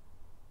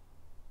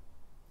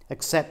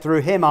 Accept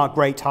through him, our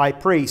great high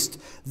priest,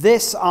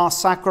 this our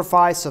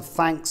sacrifice of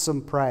thanks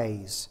and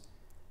praise.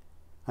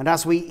 And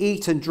as we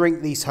eat and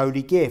drink these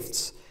holy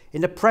gifts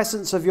in the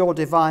presence of your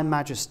divine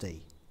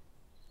majesty,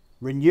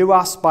 renew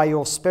us by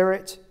your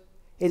Spirit,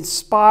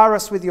 inspire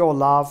us with your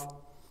love,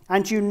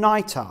 and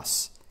unite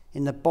us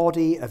in the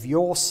body of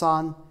your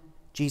Son,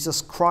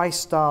 Jesus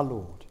Christ our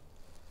Lord.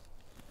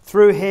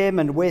 Through him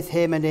and with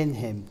him and in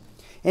him,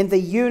 in the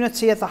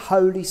unity of the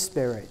Holy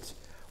Spirit,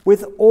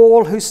 with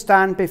all who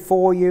stand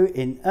before you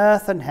in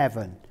earth and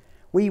heaven,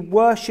 we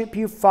worship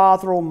you,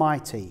 Father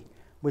Almighty,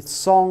 with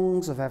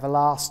songs of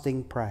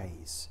everlasting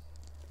praise.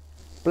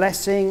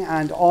 Blessing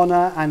and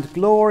honour and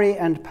glory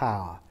and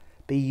power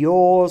be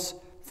yours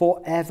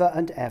for ever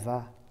and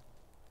ever.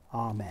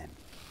 Amen.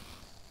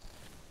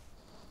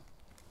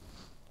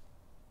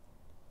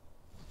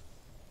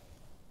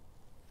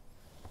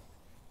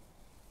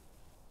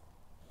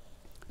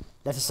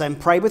 Let us then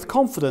pray with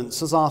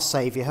confidence as our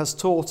Saviour has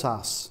taught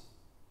us.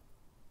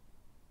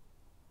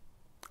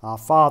 Our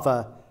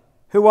Father,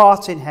 who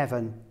art in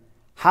heaven,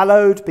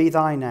 hallowed be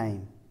thy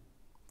name.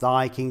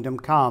 Thy kingdom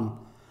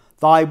come,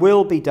 thy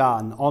will be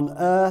done on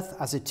earth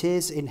as it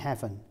is in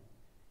heaven.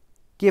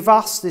 Give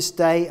us this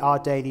day our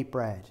daily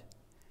bread,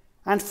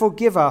 and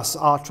forgive us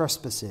our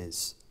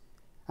trespasses,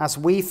 as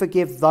we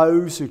forgive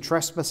those who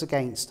trespass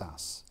against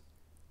us.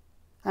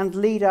 And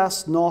lead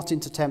us not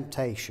into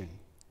temptation,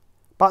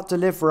 but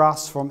deliver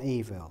us from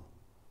evil.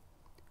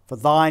 For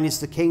thine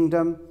is the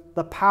kingdom,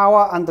 the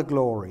power and the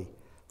glory,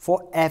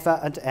 for ever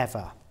and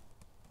ever.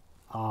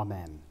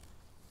 Amen.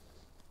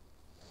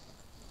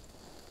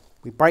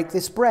 We break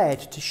this bread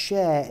to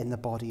share in the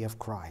body of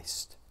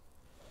Christ.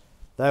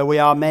 Though we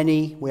are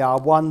many, we are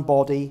one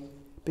body,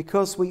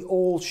 because we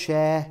all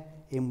share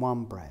in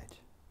one bread.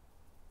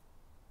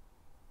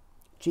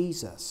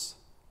 Jesus,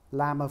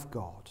 Lamb of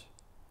God,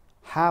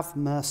 have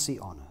mercy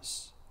on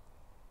us.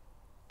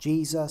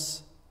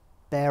 Jesus,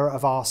 bearer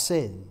of our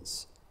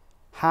sins,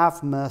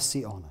 have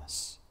mercy on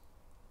us.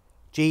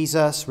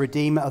 Jesus,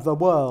 Redeemer of the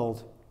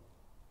world,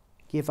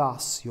 give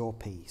us your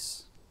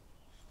peace.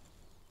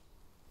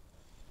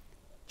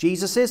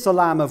 Jesus is the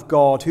Lamb of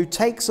God who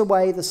takes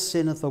away the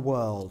sin of the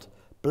world.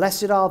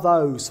 Blessed are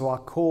those who are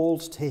called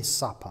to his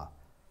supper.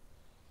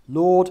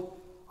 Lord,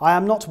 I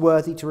am not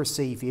worthy to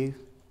receive you,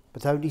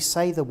 but only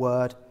say the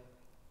word,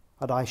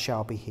 and I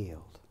shall be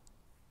healed.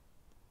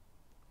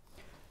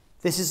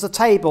 This is the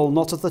table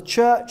not of the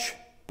church,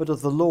 but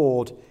of the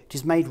Lord. It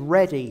is made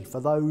ready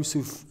for those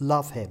who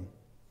love him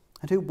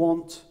and who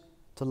want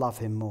to love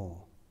him more.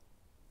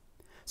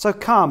 So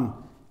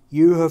come,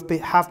 you who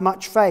have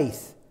much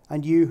faith,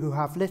 and you who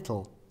have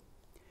little,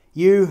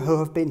 you who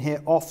have been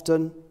here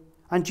often,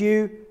 And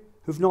you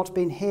who've not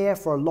been here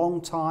for a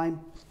long time,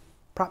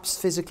 perhaps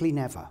physically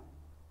never,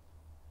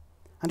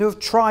 and who have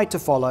tried to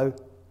follow,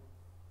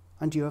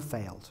 and you have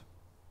failed.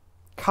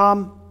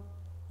 Come,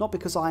 not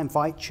because I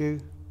invite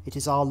you, it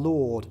is our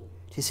Lord,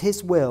 it is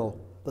his will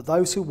that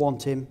those who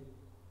want him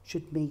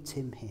should meet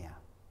him here.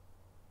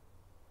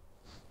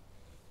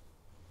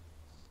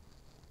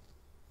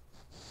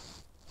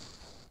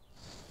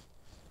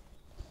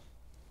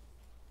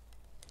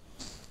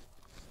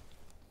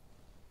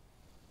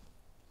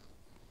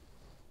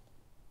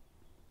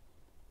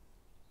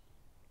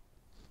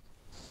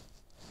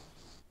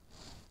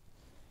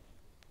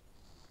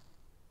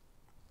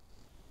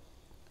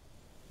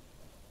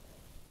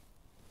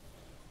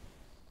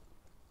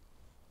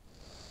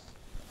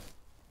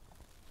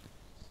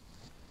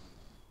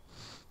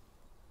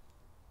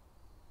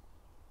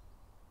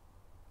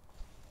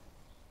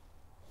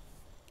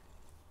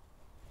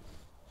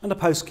 And a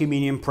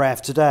post-communion prayer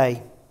for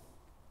today.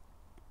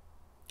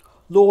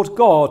 Lord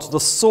God, the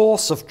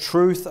source of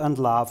truth and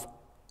love,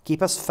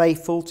 keep us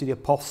faithful to the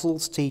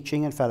apostles'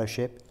 teaching and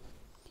fellowship,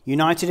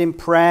 united in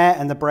prayer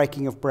and the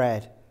breaking of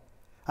bread,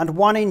 and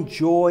one in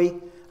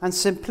joy and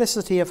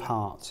simplicity of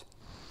heart,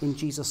 in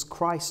Jesus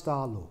Christ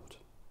our Lord.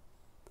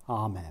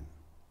 Amen.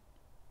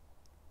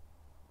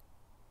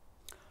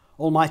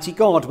 Almighty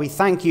God, we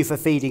thank you for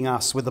feeding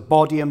us with the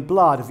body and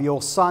blood of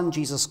your Son,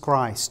 Jesus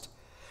Christ.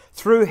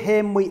 Through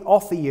him we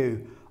offer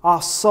you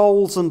our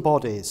souls and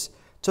bodies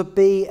to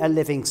be a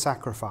living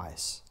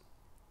sacrifice.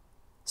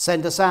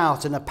 Send us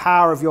out in the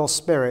power of your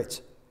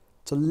Spirit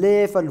to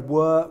live and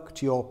work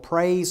to your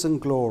praise and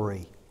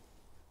glory.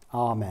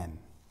 Amen.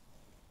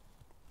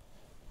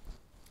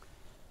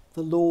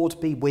 The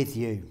Lord be with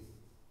you.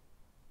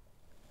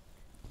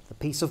 The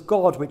peace of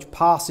God, which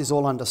passes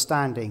all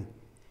understanding,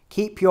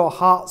 keep your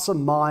hearts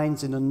and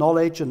minds in the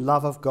knowledge and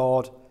love of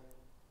God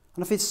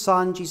and of his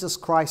Son, Jesus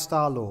Christ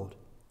our Lord.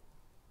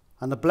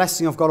 And the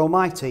blessing of God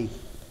Almighty,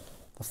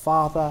 the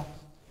Father,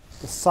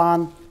 the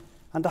Son,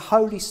 and the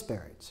Holy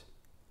Spirit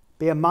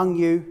be among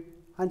you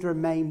and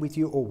remain with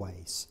you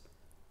always.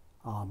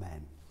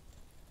 Amen.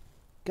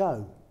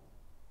 Go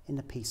in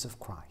the peace of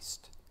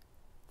Christ.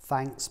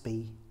 Thanks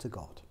be to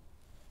God.